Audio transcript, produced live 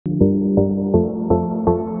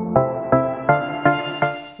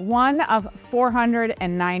one of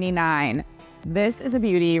 499. This is a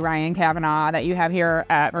beauty, Ryan Kavanaugh, that you have here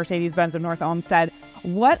at Mercedes-Benz of North Olmsted.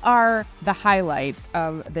 What are the highlights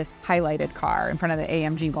of this highlighted car in front of the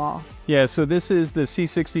AMG wall? Yeah, so this is the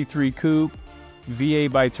C63 Coupe V8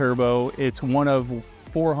 bi-turbo. It's one of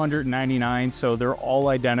 499, so they're all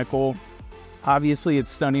identical. Obviously, it's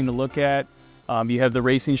stunning to look at. You have the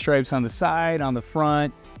racing stripes on the side, on the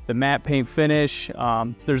front, the matte paint finish.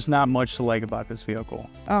 There's not much to like about this vehicle.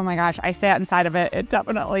 Oh my gosh, I sat inside of it. It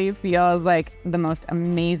definitely feels like the most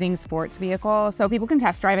amazing sports vehicle. So people can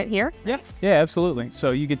test drive it here? Yeah, absolutely.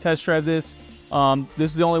 So you can test drive this.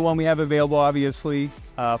 This is the only one we have available, obviously.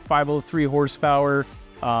 503 horsepower,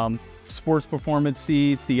 sports performance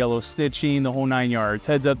seats, the yellow stitching, the whole 9 yards.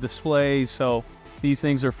 Heads-up display, so these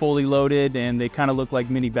things are fully loaded and they kind of look like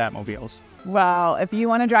mini Batmobiles. Well, if you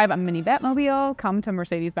want to drive a mini Batmobile, come to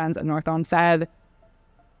Mercedes-Benz at North Olmsted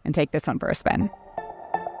and take this one for a spin.